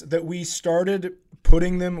shots that we started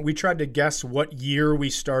putting them, we tried to guess what year we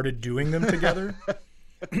started doing them together.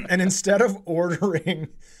 And instead of ordering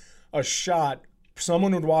a shot,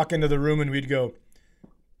 someone would walk into the room and we'd go,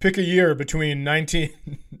 pick a year between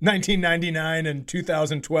 1999 and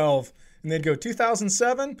 2012. And they'd go,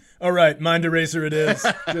 2007? All right, Mind Eraser it is.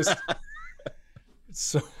 Just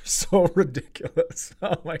so ridiculous.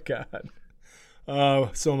 Oh, my God.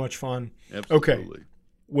 So much fun. Absolutely. Okay.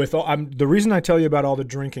 The reason I tell you about all the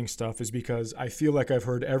drinking stuff is because I feel like I've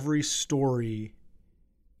heard every story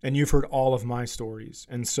and you've heard all of my stories.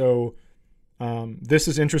 And so this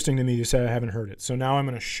is interesting to me to say I haven't heard it. So now I'm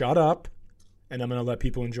going to shut up and I'm going to let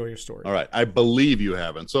people enjoy your story. All right. I believe you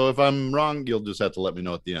haven't. So if I'm wrong, you'll just have to let me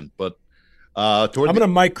know at the end. But I'm gonna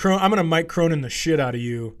Mike Cronin the shit out of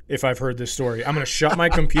you if I've heard this story. I'm gonna shut my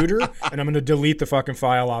computer and I'm gonna delete the fucking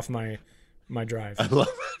file off my drive. I love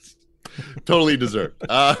it. Totally deserved.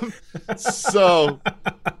 So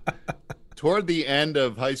toward the end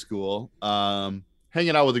of high school,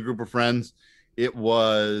 hanging out with a group of friends, it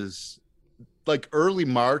was like early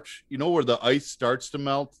March, you know, where the ice starts to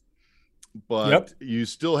melt, but you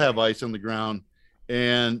still have ice on the ground.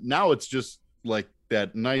 And now it's just like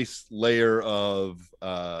that nice layer of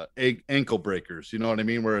ankle breakers, you know what I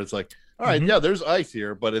mean? Where it's like, all right, yeah, there's ice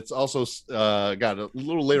here, but it's also got a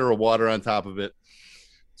little layer of water on top of it.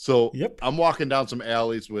 So I'm walking down some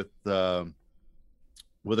alleys with a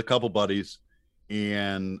couple buddies,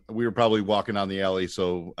 and we were probably walking down the alley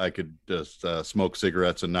so I could just smoke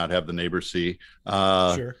cigarettes and not have the neighbors see.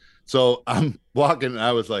 Sure. So I'm walking, and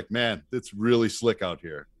I was like, man, it's really slick out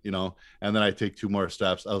here, you know? And then I take 2 more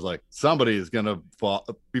steps. I was like, somebody is going to fall.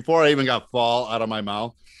 Before I even got fall out of my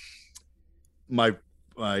mouth, my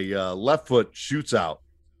left foot shoots out,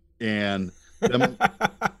 and then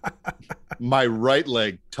my right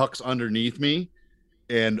leg tucks underneath me,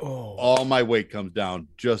 and all my weight comes down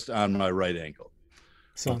just on my right ankle.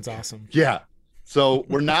 Sounds awesome. Yeah. So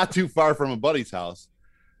we're not too far from a buddy's house.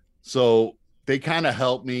 So they kind of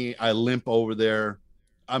help me. I limp over there.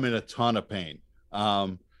 I'm in a ton of pain.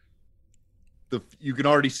 You can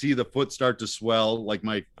already see the foot start to swell. Like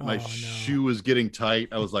my shoe is getting tight.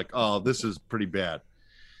 I was like, oh, this is pretty bad.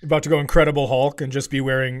 About to go Incredible Hulk and just be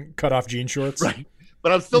wearing cutoff jean shorts. Right.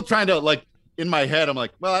 But I'm still trying to, like, in my head, I'm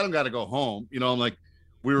like, well, I don't got to go home. You know, I'm like,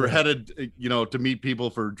 we were headed, you know, to meet people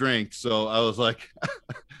for drinks. So I was like,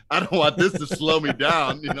 I don't want this to slow me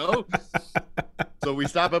down, you know? So we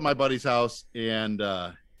stop at my buddy's house, and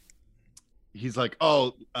he's like,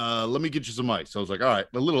 oh, let me get you some ice. So I was like, all right,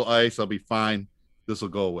 a little ice, I'll be fine. This will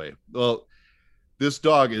go away. Well, this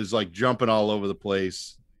dog is like jumping all over the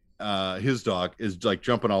place. His dog is like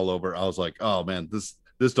jumping all over. I was like, oh man, this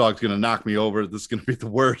dog's going to knock me over. This is going to be the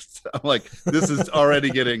worst. I'm like, this is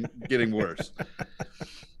already getting worse.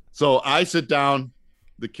 So I sit down,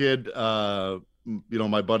 the kid, you know,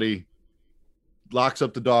 my buddy locks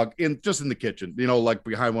up the dog in the kitchen, you know, like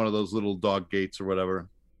behind one of those little dog gates or whatever.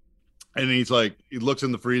 And he's like, he looks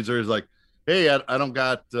in the freezer. He's like, hey, I don't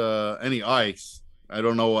got any ice. I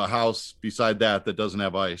don't know a house beside that doesn't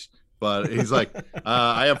have ice. But he's like,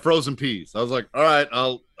 I have frozen peas. I was like, all right,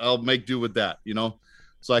 I'll make do with that, you know?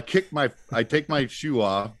 So I take my shoe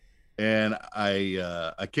off, and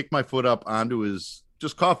I kick my foot up onto his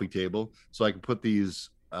just coffee table so I can put these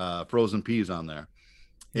frozen peas on there.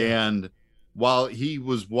 Yeah. And while he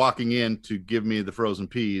was walking in to give me the frozen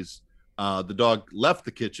peas, the dog left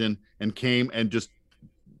the kitchen and came and just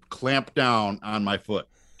clamped down on my foot.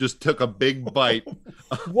 Just took a big bite.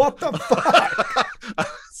 What the fuck?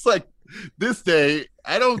 It's like, this day,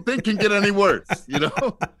 I don't think can get any worse, you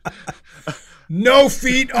know? No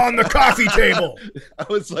feet on the coffee table. I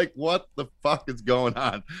was like, what the fuck is going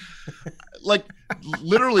on? Like,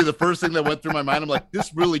 literally the first thing that went through my mind, I'm like,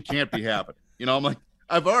 this really can't be happening. You know, I'm like,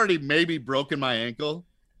 I've already maybe broken my ankle.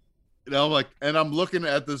 You know, I'm like, and I'm looking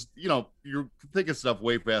at this, you know, you're thinking stuff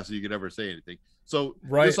way faster than you could ever say anything. So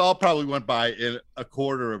This all probably went by in a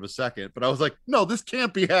quarter of a second, but I was like, no, this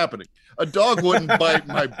can't be happening. A dog wouldn't bite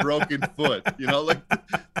my broken foot. You know, like,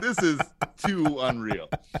 this is too unreal.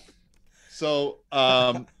 So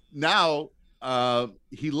now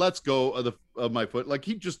he lets go of my foot. Like,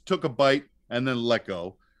 he just took a bite and then let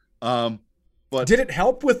go. But did it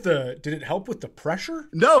help with the pressure?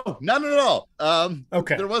 No, not at all.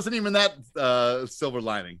 Okay. There wasn't even that silver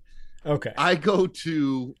lining. Okay. I go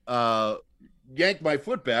to yank my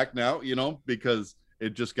foot back now, you know, because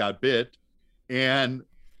it just got bit. And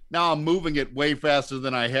now I'm moving it way faster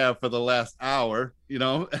than I have for the last hour, you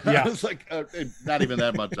know? Yeah. It's like, not even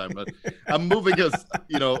that much time, but I'm moving,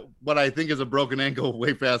 you know, what I think is a broken ankle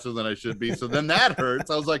way faster than I should be. So then that hurts.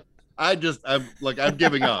 I was like, I'm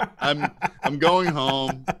giving up. I'm going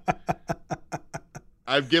home.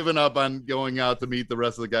 I've given up on going out to meet the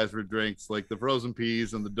rest of the guys for drinks. Like, the frozen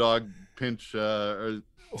peas and the dog pinch.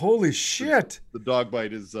 Holy shit. The dog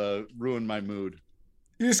bite has ruined my mood.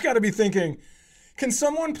 You just got to be thinking, can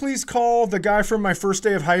someone please call the guy from my first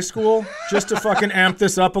day of high school just to fucking amp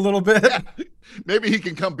this up a little bit? Yeah. Maybe he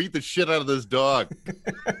can come beat the shit out of this dog.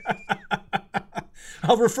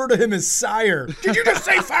 I'll refer to him as Sire. Did you just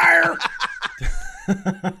say fire?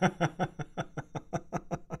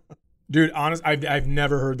 Dude, honest, I've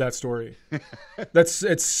never heard that story.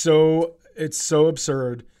 It's so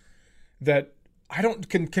absurd that I don't.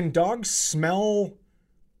 Can dogs smell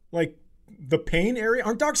like the pain area?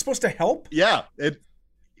 Aren't dogs supposed to help? Yeah.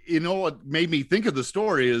 You know what made me think of the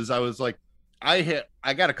story is I was like, I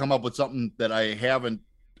got to come up with something that I haven't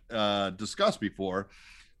discussed before.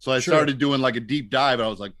 So I started doing like a deep dive, and I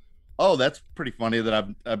was like, oh, that's pretty funny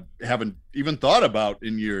that I haven't even thought about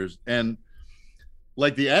in years. And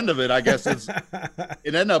like the end of it, I guess it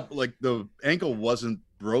ended up like the ankle wasn't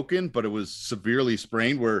broken, but it was severely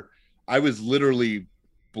sprained where I was literally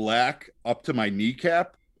black up to my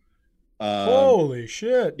kneecap. Holy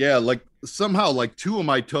shit. Yeah, like somehow like 2 of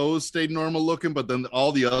my toes stayed normal looking, but then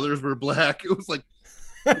all the others were black. It was like,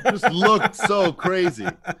 it just looked so crazy.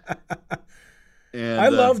 And I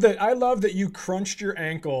love that you crunched your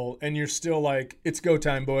ankle and you're still like, it's go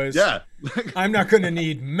time, boys. Yeah. I'm not going to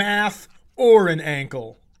need math or an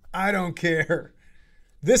ankle. I don't care.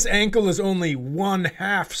 This ankle is only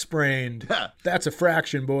 1/2 sprained. Yeah. That's a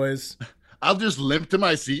fraction, boys. I'll just limp to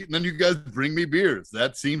my seat and then you guys bring me beers.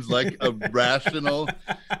 That seems like a rational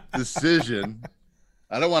decision.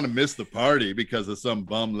 I don't want to miss the party because of some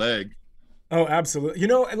bum leg. Oh, absolutely. You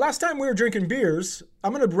know, last time we were drinking beers,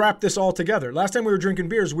 I'm going to wrap this all together. Last time we were drinking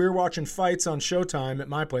beers, we were watching fights on Showtime at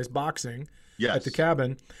my place, boxing at the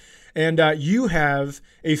cabin. And you have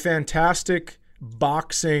a fantastic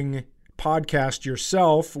boxing podcast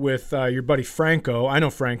yourself with your buddy Franco. I know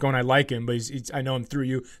Franco and I like him, but I know him through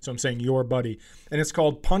you, so I'm saying your buddy. And it's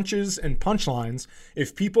called Punches and Punchlines.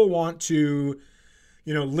 If people want to,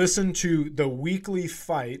 listen to the weekly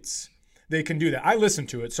fights, they can do that. I listen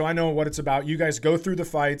to it, so I know what it's about. You guys go through the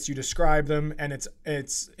fights, you describe them, and it's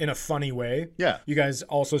in a funny way. Yeah. You guys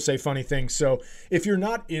also say funny things. So if you're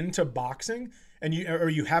not into boxing and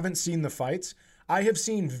you haven't seen the fights, I have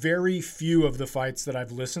seen very few of the fights that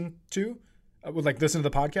I've listened to. Listen to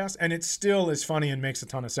the podcast, and it still is funny and makes a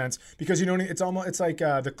ton of sense because it's like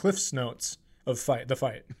the Cliff's Notes of the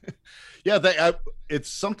fight. Yeah, it's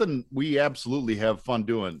something we absolutely have fun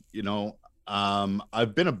doing.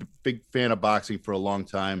 I've been a big fan of boxing for a long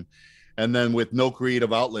time, and then with no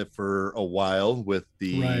creative outlet for a while with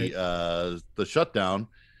the shutdown,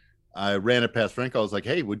 I ran it past Frank. I was like,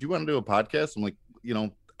 "Hey, would you want to do a podcast?" I'm like,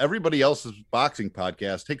 everybody else's boxing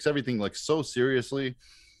podcast takes everything like so seriously.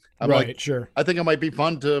 I'm like, sure. I think it might be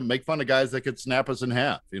fun to make fun of guys that could snap us in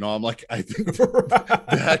half. I'm like, I think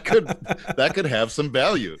that could have some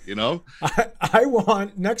value. I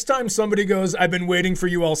want next time somebody goes, "I've been waiting for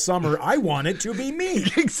you all summer," I want it to be me.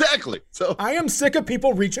 Exactly. So I am sick of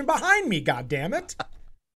people reaching behind me. God damn it.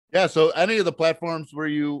 Yeah. So any of the platforms where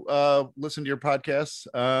you listen to your podcasts,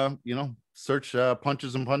 search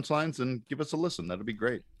Punches and Punchlines and give us a listen. That'd be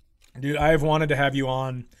great. Dude, I have wanted to have you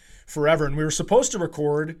on forever, and we were supposed to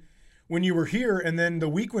record when you were here, and then the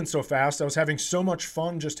week went so fast. I was having so much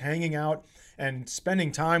fun just hanging out and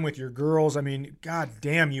spending time with your girls. I mean, god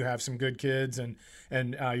damn, you have some good kids, and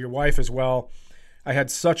your wife as well. I had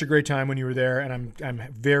such a great time when you were there, and I'm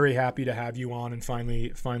very happy to have you on and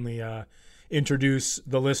finally introduce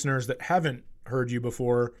the listeners that haven't heard you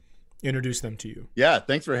before, introduce them to you. Yeah,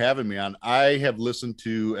 thanks for having me on. I have listened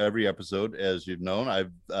to every episode, as you've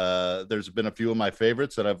known. There's been a few of my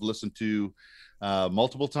favorites that I've listened to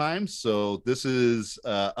multiple times. So this is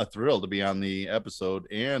a thrill to be on the episode,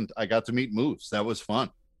 and I got to meet Moose. That was fun.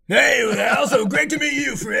 Hey, also great to meet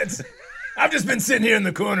you, Fritz. I've just been sitting here in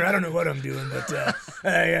the corner. I don't know what I'm doing, but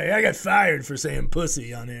I got fired for saying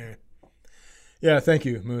pussy on air. Yeah, thank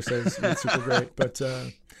you, Moose. That's super great. But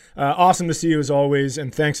awesome to see you as always,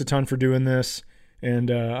 and thanks a ton for doing this. And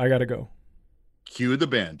I got to go. Cue the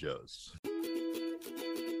banjos.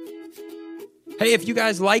 Hey, if you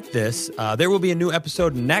guys like this, there will be a new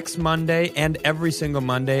episode next Monday and every single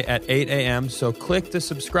Monday at 8 a.m. So click the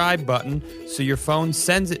subscribe button so your phone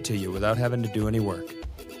sends it to you without having to do any work.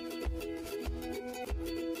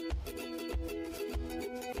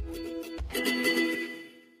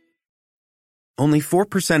 Only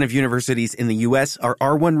 4% of universities in the U.S. are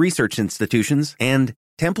R1 research institutions, and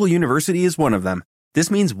Temple University is one of them. This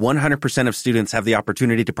means 100% of students have the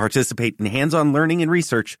opportunity to participate in hands-on learning and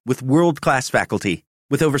research with world-class faculty.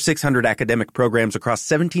 With over 600 academic programs across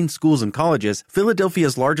 17 schools and colleges,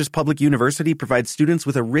 Philadelphia's largest public university provides students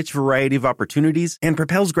with a rich variety of opportunities and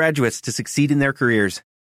propels graduates to succeed in their careers.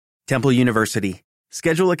 Temple University.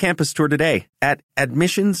 Schedule a campus tour today at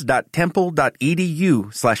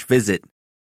admissions.temple.edu/visit.